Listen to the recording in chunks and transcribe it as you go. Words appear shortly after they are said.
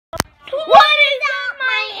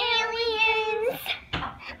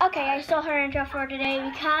Okay, I stole her intro for today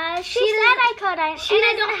because she said I could. She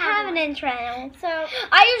doesn't have an intro. So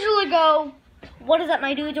I usually go, what is up,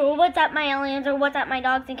 my dudes, or what's up, my aliens, or what's up, my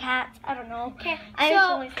dogs and cats. I don't know. okay. I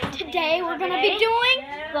So usually say today we're gonna today. be doing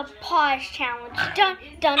the pause challenge. Dun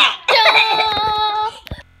dun dun.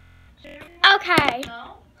 Okay.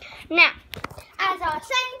 Now, as I was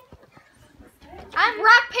saying, I'm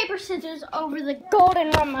rock paper scissors over the golden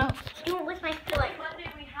remote. Do it with my foot.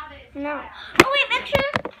 No. Oh wait, make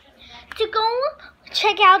sure to go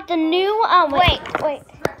check out the new. Wait,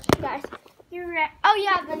 guys. You're right. Oh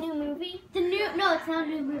yeah, the new movie. No, it's not a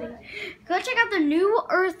new movie. Go check out the New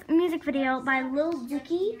Earth music video by Lil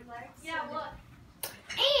Dicky. And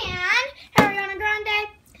Ariana Grande.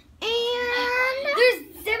 And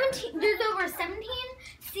There's over 17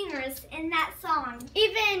 singers in that song.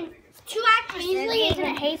 even 2 actresses. Hazley, isn't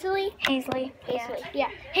it Hazley? Hazley. Yeah.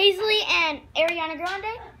 Hazley and Ariana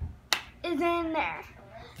Grande is in there.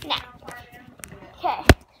 Now. Okay.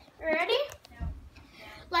 Ready?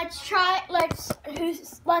 Let's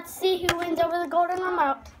see who wins over the golden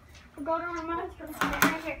remote. The golden remote is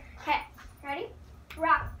right here. Okay. Ready?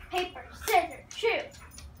 Rock, paper, scissors, shoot.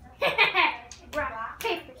 Rock,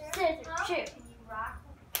 paper, scissors, shoot. Rock,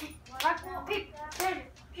 paper, scissors,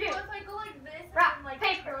 shoot. If I go like this, Rock, and, like,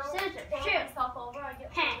 paper, throw scissors, throw shoot. myself over, I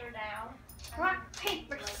get further down. Rock,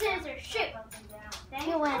 paper, scissors, shoot.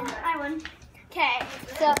 You win. I win. Okay,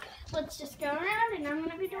 so let's just go around and I'm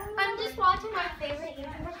gonna be doing. I'm just watching my favorite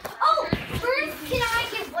YouTuber. Oh, first, can I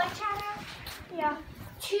give one shout out Yeah.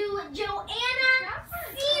 to Joanna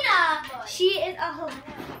Cena? She's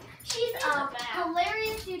a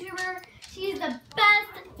hilarious YouTuber. She's the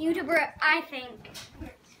best YouTuber, I think.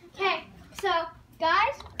 Okay, so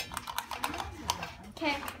guys.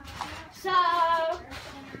 Okay, so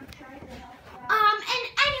and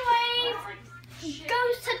anyways,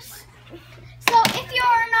 So if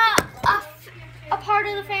you're not a part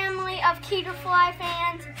of the family of Keter Fly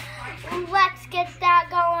fans, let's get that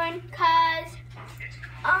going. Cause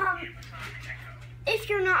if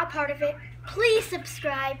you're not a part of it, please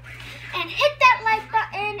subscribe and hit that like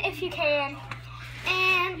button if you can,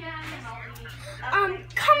 and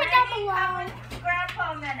comment down below.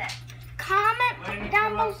 Grandpa a minute. Comment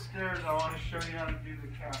down below. Upstairs, I want to show you how to do the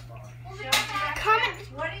cat box. Comment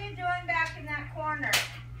What are you doing back in that corner?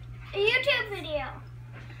 a YouTube video.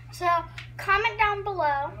 So comment down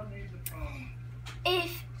below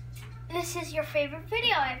if this is your favorite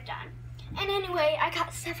video I've done. And anyway, I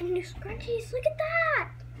got 7 new scrunchies. Look at that.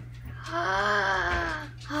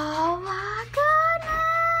 Oh my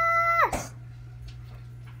goodness.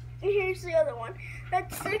 And here's the other one.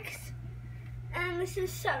 That's 6. And this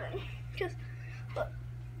is 7. Just look.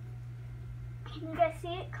 Can you guys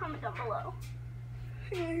see it? Comment down below.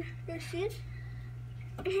 Here, you see it?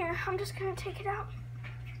 Here, I'm just gonna take it out.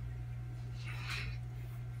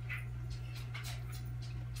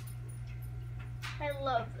 I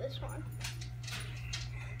love this one.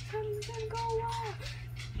 I'm gonna go wild.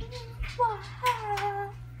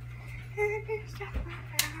 Wild. Never stop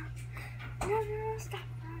right now. Never stop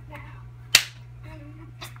right now.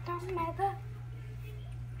 Don't never.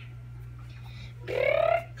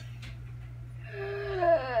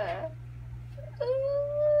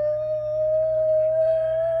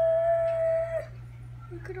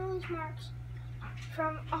 Look at all those marks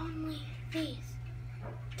from only these,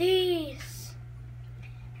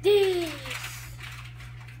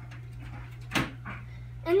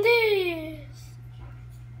 and these.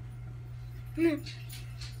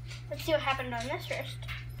 Let's see what happened on this wrist.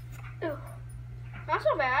 Ooh, not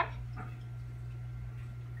so bad.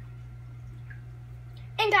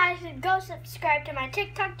 And guys, go subscribe to my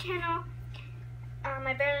TikTok channel.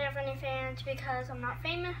 I barely have any fans because I'm not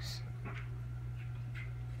famous.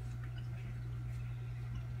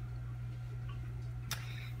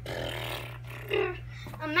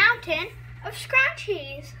 A mountain of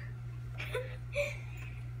scrunchies.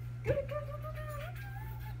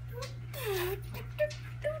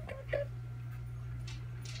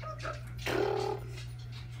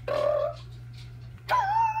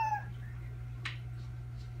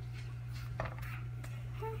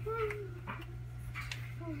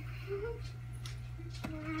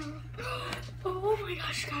 Oh my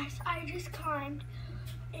gosh, guys, I just climbed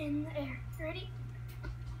in the air. Ready?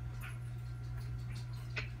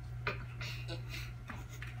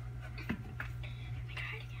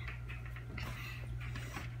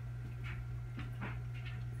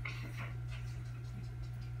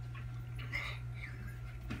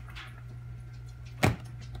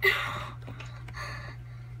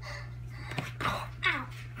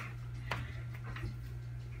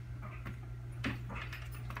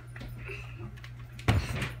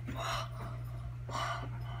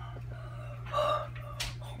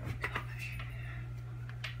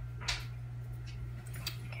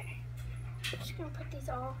 gonna put these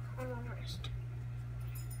all on my wrist.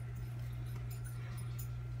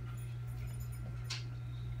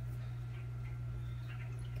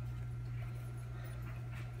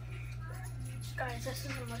 Guys, this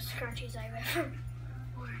is the most scrunchies I've ever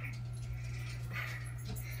worn.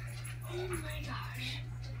 Oh my gosh.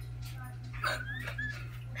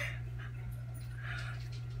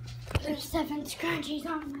 There's 7 scrunchies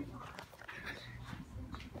on my body.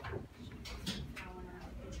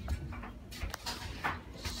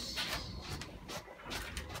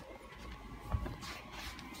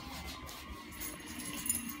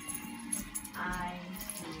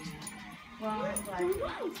 Well, I'm glad you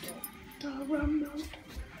liked it. The remote.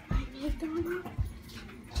 I need the remote.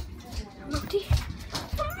 Remote.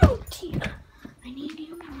 Remote. I need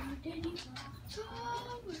you, remote, Daddy.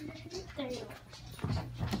 There you go.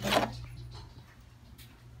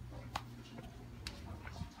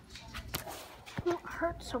 It won't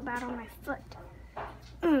hurt so bad on my foot.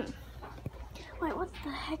 Wait, what the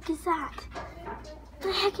heck is that? What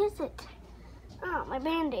the heck is it? Oh, my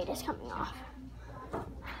Band-Aid is coming off.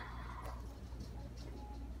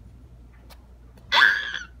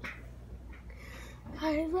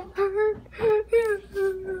 Guys, it hurt.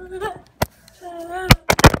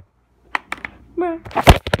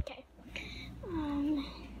 Okay.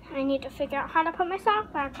 I need to figure out how to put my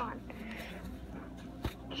sock back on.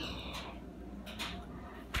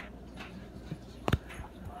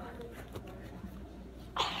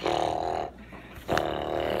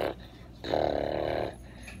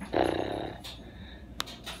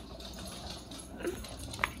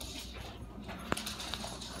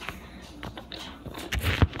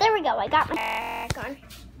 There we go. I got my back on.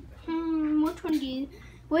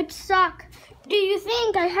 Which sock do you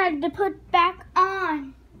think I had to put back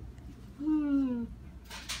on?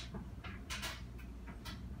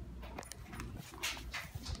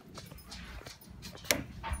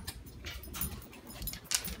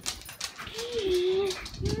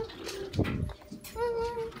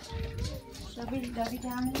 They'll be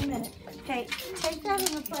down in a minute. Okay, take that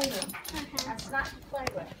in the playroom. Okay. That's not to play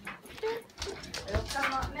with. It'll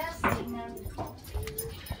come up messy and then...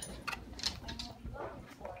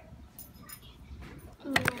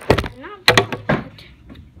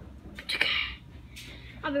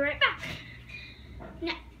 I'll be right back.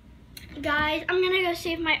 Now, guys, I'm gonna go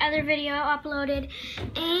save my other video uploaded,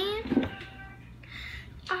 and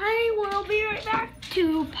I will be right back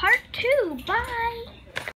to part 2. Bye.